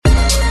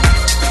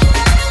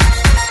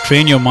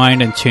Train Your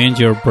Mind and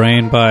Change Your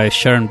Brain by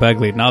Sharon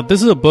Begley. Now,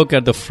 this is a book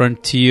at the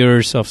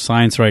frontiers of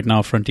science right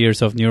now,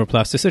 frontiers of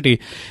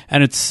neuroplasticity,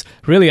 and it's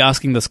really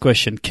asking this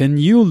question: can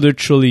you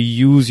literally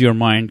use your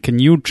mind? Can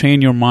you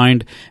train your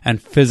mind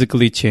and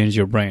physically change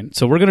your brain?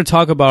 So we're going to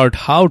talk about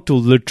how to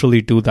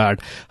literally do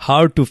that,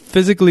 how to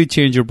physically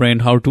change your brain,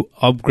 how to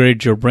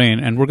upgrade your brain,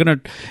 and we're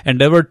going to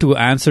endeavor to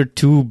answer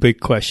two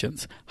big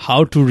questions: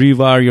 how to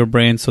rewire your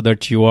brain so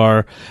that you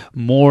are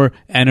more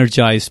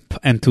energized,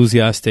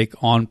 enthusiastic,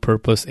 on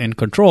purpose, in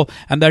control.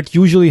 And that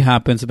usually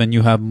happens when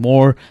you have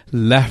more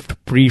left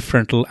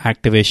prefrontal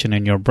activation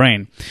in your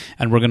brain.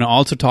 And we're going to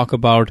also talk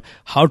about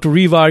how to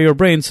rewire your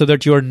brain so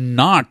that you're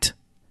not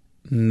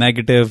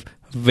negative,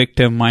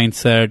 victim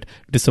mindset,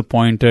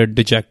 disappointed,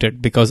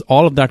 dejected, because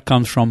all of that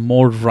comes from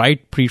more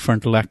right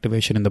prefrontal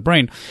activation in the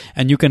brain.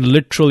 And you can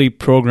literally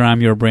program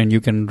your brain.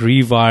 You can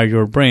rewire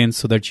your brain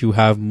so that you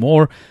have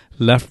more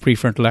left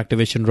prefrontal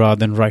activation rather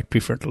than right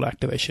prefrontal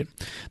activation.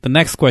 The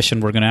next question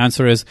we're going to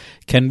answer is,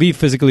 can we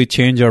physically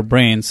change our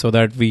brain so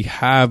that we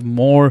have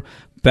more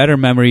better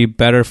memory,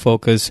 better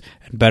focus,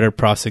 and better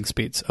processing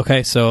speeds?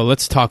 Okay, so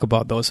let's talk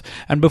about those.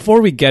 And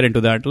before we get into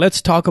that,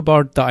 let's talk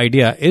about the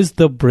idea: is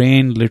the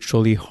brain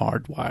literally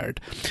hardwired?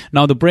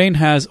 Now, the brain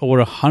has over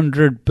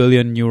 100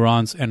 billion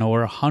neurons and over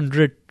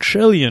 100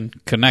 trillion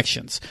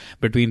connections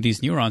between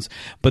these neurons.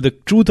 But the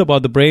truth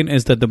about the brain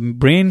is that the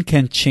brain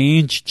can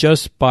change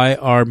just by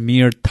our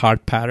mere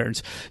thought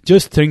patterns.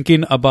 Just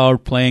thinking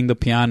about playing the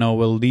piano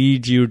will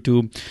lead you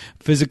to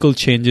physical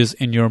changes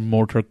in your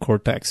motor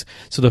cortex.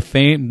 So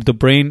the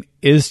brain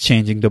is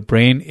changing. The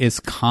brain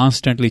is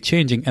constantly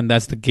changing, and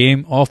that's the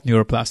game of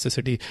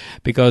neuroplasticity,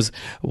 because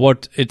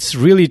what it's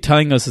really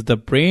telling us is the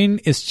brain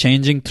is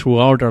changing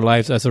throughout our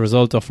lives as a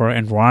result of our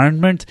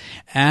environment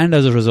and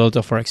as a result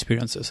of our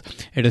experiences.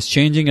 It is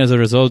changing as a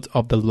result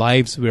of the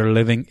lives we are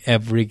living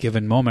every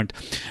given moment.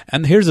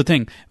 And here's the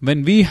thing: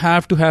 when we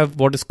have to have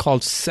what is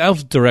called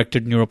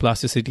self-directed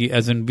neuroplasticity,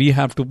 as in we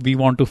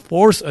want to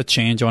force a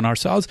change on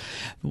ourselves,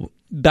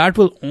 that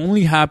will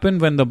only happen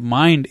when the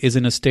mind is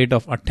in a state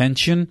of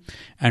attention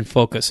and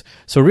focus.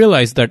 So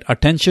realize that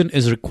attention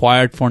is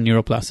required for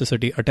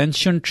neuroplasticity.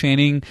 Attention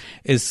training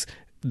is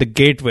the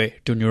gateway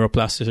to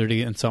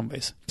neuroplasticity in some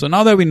ways. So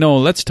now that we know,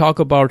 let's talk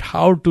about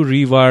how to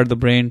rewire the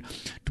brain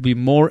to be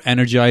more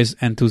energized,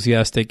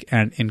 enthusiastic,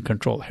 and in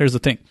control. Here's the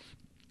thing.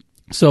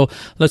 So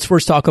let's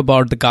first talk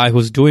about the guy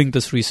who's doing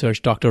this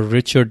research, Dr.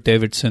 Richard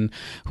Davidson,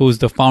 who's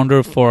the founder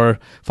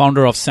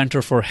of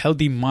Center for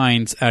Healthy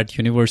Minds at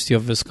University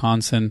of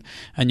Wisconsin.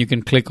 And you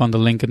can click on the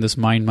link in this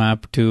mind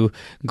map to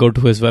go to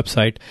his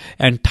website.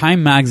 And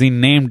Time Magazine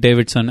named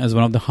Davidson as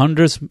one of the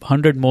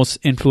 100 most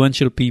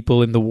influential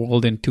people in the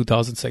world in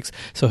 2006.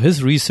 So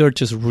his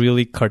research is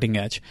really cutting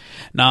edge.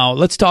 Now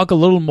let's talk a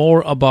little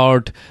more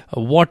about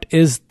what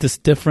is this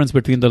difference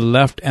between the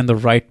left and the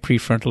right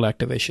prefrontal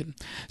activation.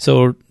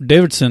 So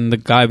Davidson, the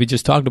guy we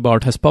just talked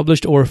about, has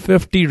published over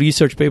 50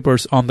 research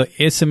papers on the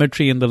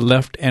asymmetry in the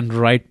left and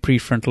right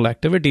prefrontal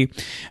activity.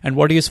 And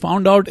what he has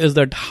found out is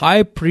that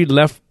high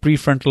left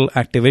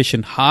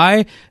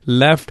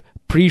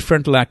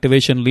prefrontal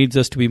activation leads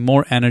us to be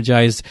more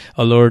energized,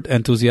 alert,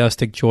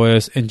 enthusiastic,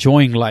 joyous,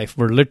 enjoying life.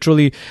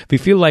 We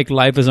feel like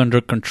life is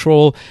under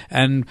control,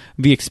 and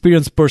we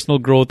experience personal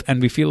growth,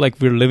 and we feel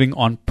like we're living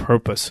on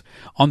purpose.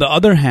 On the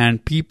other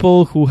hand,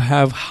 people who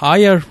have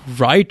higher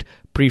right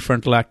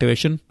prefrontal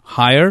activation,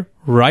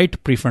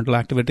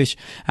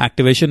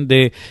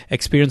 they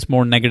experience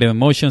more negative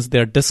emotions.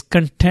 They're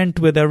discontent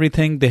with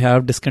everything. They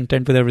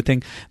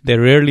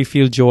rarely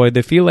feel joy.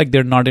 They feel like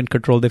they're not in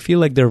control. They feel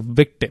like they're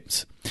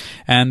victims.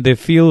 And they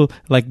feel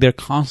like they're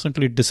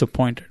constantly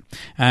disappointed.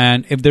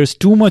 And if there's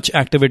too much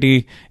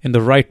activity in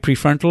the right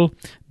prefrontal,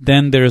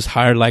 then there is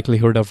higher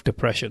likelihood of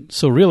depression.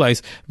 So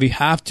realize we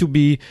have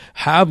to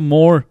have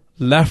more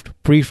left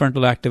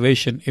prefrontal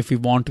activation if we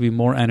want to be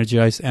more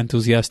energized,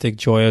 enthusiastic,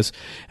 joyous,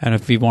 and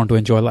if we want to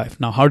enjoy life.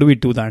 Now, how do we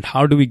do that?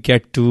 How do we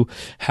get to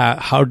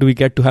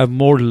have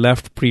more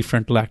left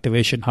prefrontal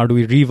activation? How do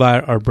we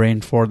rewire our brain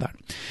for that?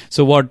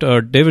 So what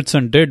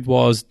Davidson did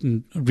was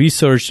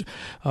research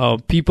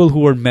people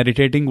who were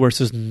meditating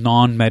versus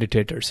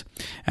non-meditators,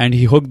 and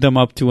he hooked them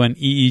up to an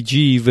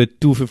EEG with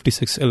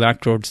 256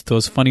 electrodes,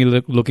 those funny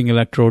looking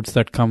electrodes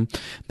that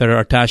are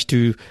attached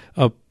to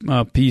a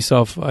piece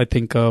of, I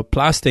think,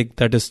 plastic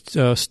that is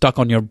stuck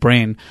on your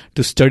brain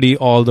to study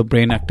all the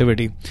brain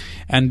activity.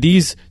 And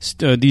these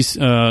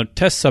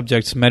test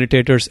subjects,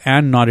 meditators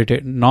and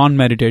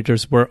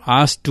non-meditators, were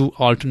asked to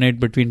alternate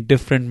between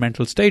different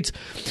mental states.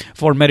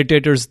 For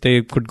meditators,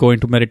 they could go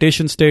into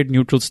meditation state,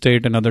 neutral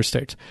state, and other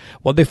states.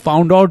 What they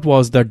found out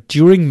was that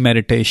during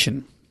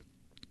meditation,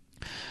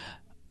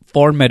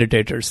 for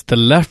meditators, the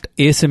left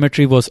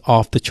asymmetry was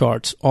off the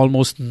charts,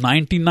 almost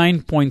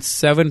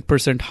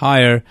 99.7%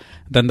 higher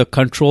than the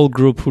control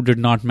group who did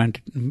not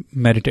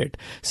meditate.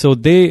 So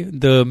the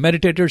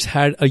meditators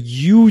had a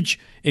huge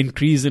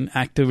increase in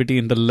activity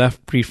in the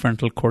left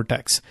prefrontal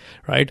cortex,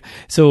 right?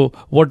 So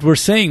what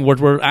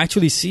we're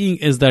actually seeing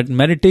is that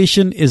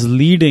meditation is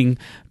leading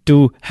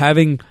to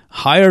having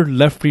higher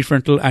left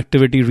prefrontal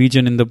activity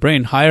region in the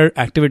brain, higher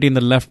activity in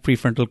the left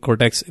prefrontal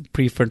cortex,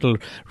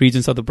 prefrontal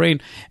regions of the brain.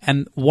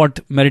 And what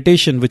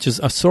meditation, which is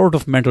a sort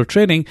of mental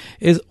training,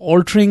 is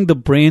altering the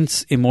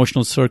brain's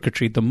emotional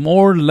circuitry. The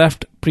more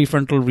left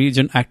prefrontal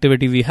region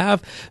activity we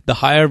have, the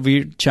higher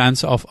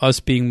chance of us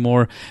being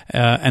more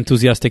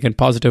enthusiastic and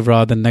positive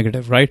rather than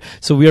negative, right?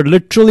 So we are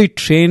literally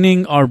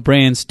training our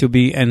brains to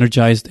be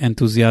energized,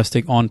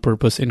 enthusiastic, on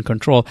purpose, in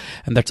control.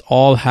 And that's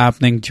all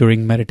happening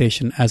during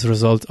meditation as a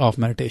result of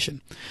meditation.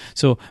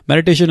 So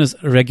meditation is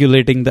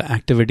regulating the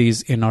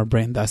activities in our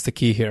brain. That's the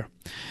key here.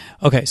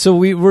 Okay,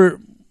 so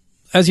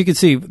as you can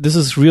see, this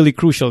is really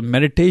crucial.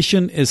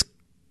 Meditation is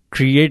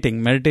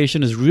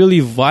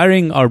really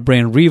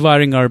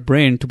rewiring our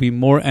brain to be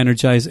more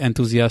energized,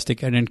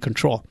 enthusiastic, and in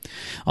control.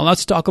 Now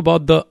let's talk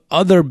about the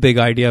other big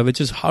idea,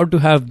 which is how to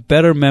have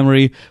better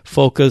memory,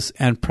 focus,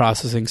 and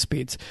processing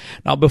speeds.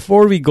 Now,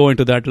 before we go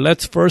into that,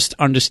 let's first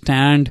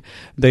understand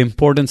the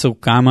importance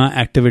of gamma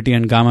activity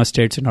and gamma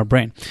states in our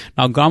brain.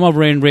 Now, gamma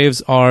brain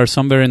waves are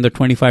somewhere in the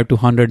 25 to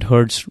 100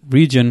 hertz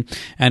region,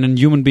 and in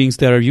human beings,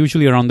 they are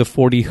usually around the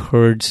 40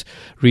 hertz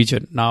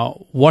region.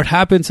 Now, what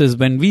happens is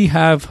when we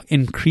have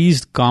increased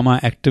gamma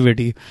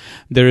activity,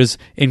 there is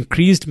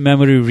increased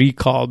memory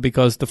recall,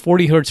 because the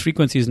 40 hertz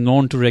frequency is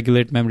known to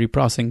regulate memory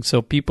processing.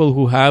 So people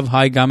who have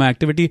high gamma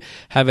activity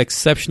have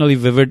exceptionally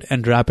vivid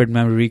and rapid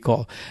memory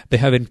recall. They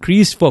have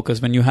increased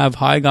focus. When you have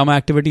high gamma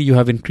activity, you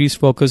have increased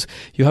focus.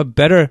 You have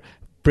better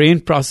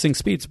brain processing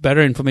speeds,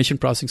 better information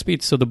processing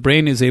speeds. So the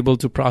brain is able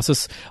to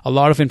process a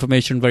lot of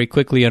information very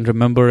quickly and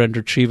remember and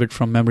retrieve it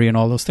from memory and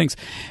all those things.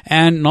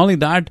 And not only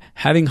that,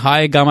 having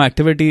high gamma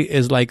activity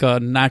is like a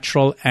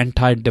natural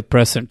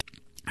antidepressant.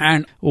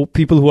 And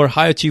people who are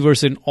high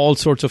achievers in all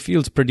sorts of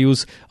fields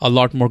produce a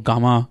lot more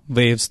gamma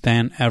waves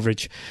than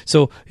average.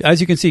 So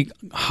as you can see,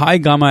 high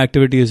gamma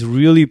activity is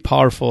really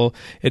powerful.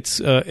 It's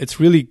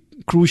really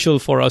crucial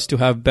for us to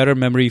have better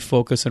memory,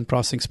 focus, and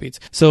processing speeds.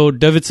 So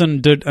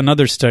Davidson did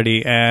another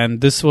study,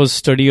 and this was a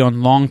study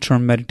on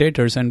long-term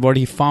meditators. And what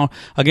he found,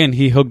 again,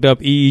 he hooked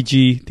up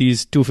EEG,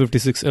 these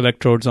 256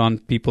 electrodes on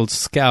people's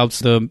scalps.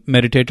 The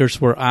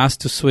meditators were asked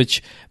to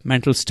switch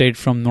mental state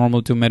from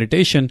normal to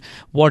meditation.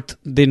 What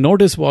they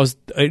noticed was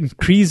an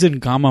increase in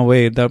gamma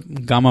wave, the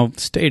gamma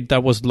state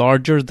that was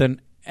larger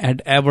than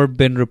had ever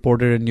been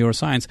reported in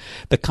neuroscience,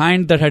 the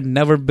kind that had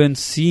never been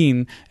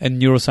seen in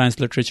neuroscience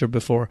literature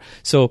before.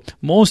 So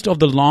most of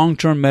the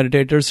long-term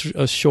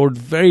meditators showed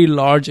very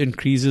large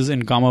increases in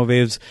gamma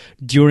waves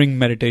during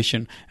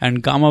meditation,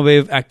 and gamma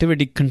wave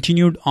activity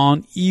continued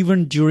on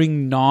even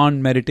during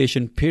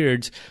non-meditation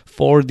periods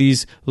for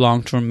these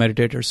long-term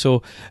meditators.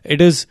 So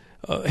it is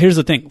here's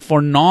the thing, for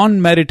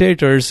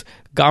non-meditators,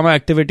 gamma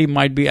activity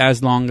might be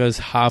as long as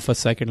half a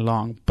second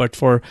long. But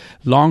for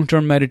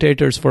long-term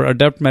meditators, for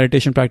adept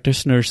meditation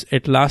practitioners,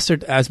 it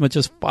lasted as much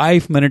as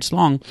 5 minutes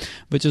long,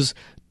 which is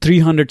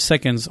 300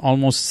 seconds,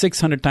 almost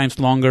 600 times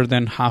longer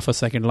than half a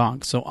second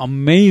long. So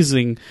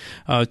amazing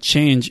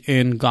change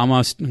in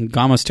gamma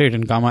state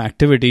and gamma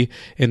activity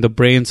in the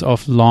brains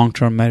of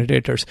long-term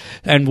meditators.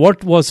 And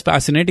what was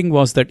fascinating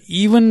was that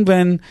even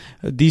when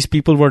these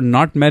people were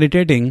not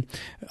meditating,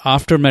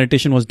 after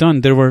meditation was done,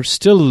 there were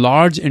still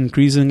large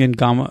increases in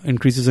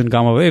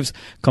gamma waves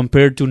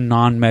compared to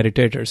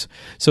non-meditators.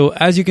 So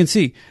as you can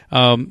see,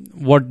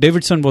 what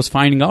Davidson was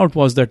finding out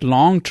was that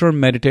long-term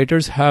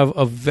meditators have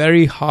a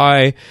very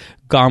high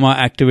gamma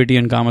activity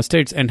and gamma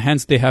states, and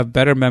hence they have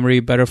better memory,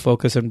 better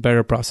focus, and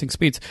better processing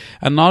speeds.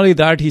 And not only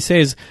that, he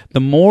says, the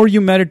more you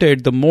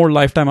meditate, the more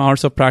lifetime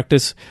hours of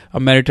practice a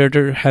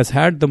meditator has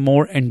had, the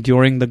more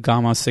enduring the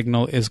gamma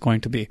signal is going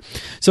to be.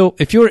 So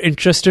if you're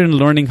interested in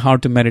learning how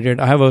to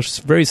meditate, I have a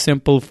very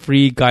simple,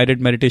 free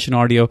guided meditation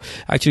audio,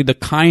 actually the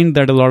kind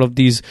that a lot of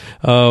these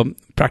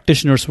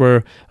practitioners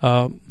were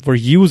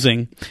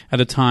using at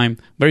the time,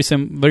 very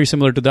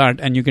similar to that.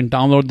 And you can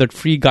download that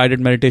free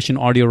guided meditation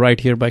audio right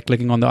here by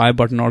clicking on the I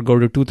button, or go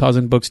to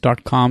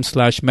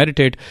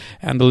 2000books.com/meditate,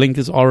 and the link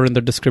is already in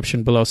the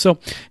description below. So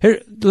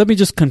here, let me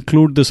just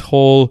conclude this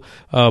whole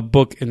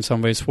book in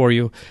some ways for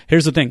you.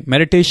 Here's the thing: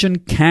 meditation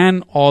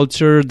can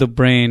alter the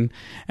brain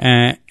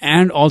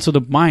and also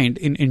the mind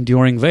in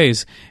enduring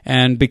ways.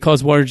 And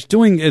because what it's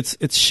doing,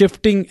 it's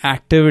shifting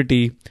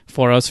activity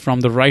for us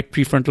from the right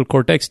prefrontal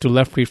cortex to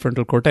left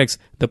prefrontal cortex,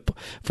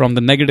 from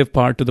the negative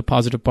part to the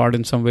positive part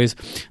in some ways.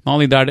 Not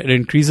only that, it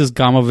increases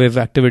gamma wave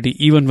activity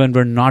even when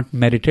we're not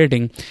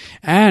meditating.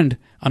 And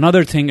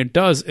another thing it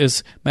does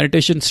is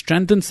meditation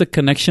strengthens the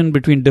connection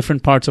between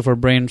different parts of our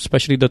brain,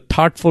 especially the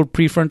thoughtful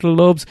prefrontal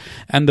lobes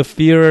and the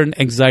fear and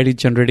anxiety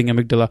generating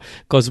amygdala.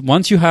 Because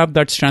once you have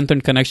that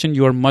strengthened connection,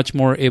 you are much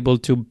more able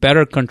to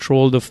better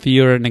control the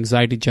fear and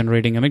anxiety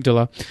generating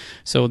amygdala.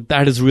 So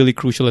that is really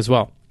crucial as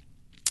well.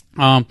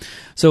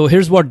 So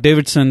here's what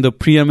Davidson, the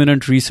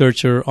preeminent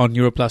researcher on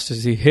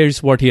neuroplasticity,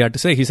 here's what he had to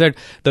say. He said,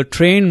 the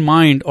trained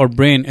mind or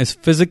brain is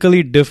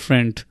physically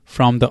different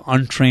from the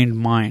untrained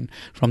mind,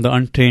 from the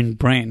untrained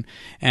brain.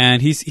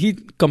 And he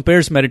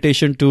compares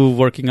meditation to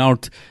working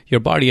out your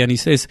body. And he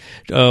says,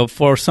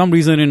 for some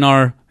reason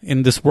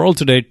in this world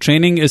today,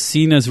 training is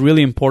seen as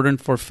really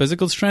important for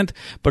physical strength,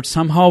 but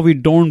somehow we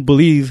don't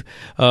believe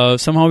we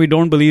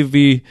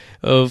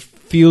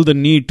feel the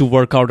need to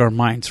work out our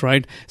minds,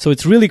 right? So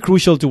it's really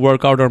crucial to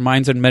work out our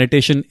minds, and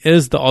meditation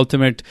is the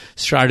ultimate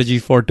strategy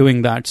for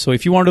doing that. So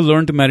if you want to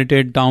learn to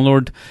meditate,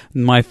 download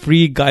my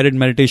free guided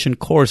meditation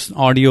course,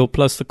 audio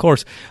plus the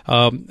course.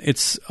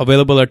 It's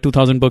available at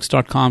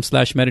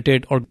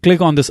 2000books.com/meditate, or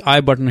click on this I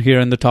button here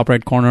in the top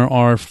right corner,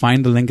 or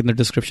find the link in the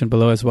description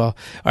below as well.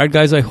 All right,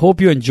 guys, I hope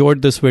you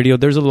enjoyed this video.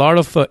 There's a lot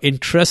of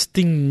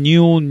interesting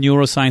new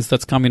neuroscience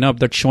that's coming up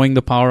that's showing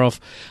the power of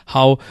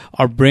how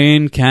our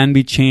brain can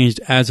be changed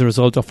as a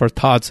result of our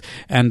thoughts,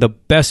 and the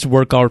best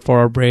workout for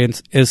our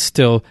brains is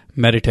still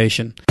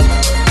meditation.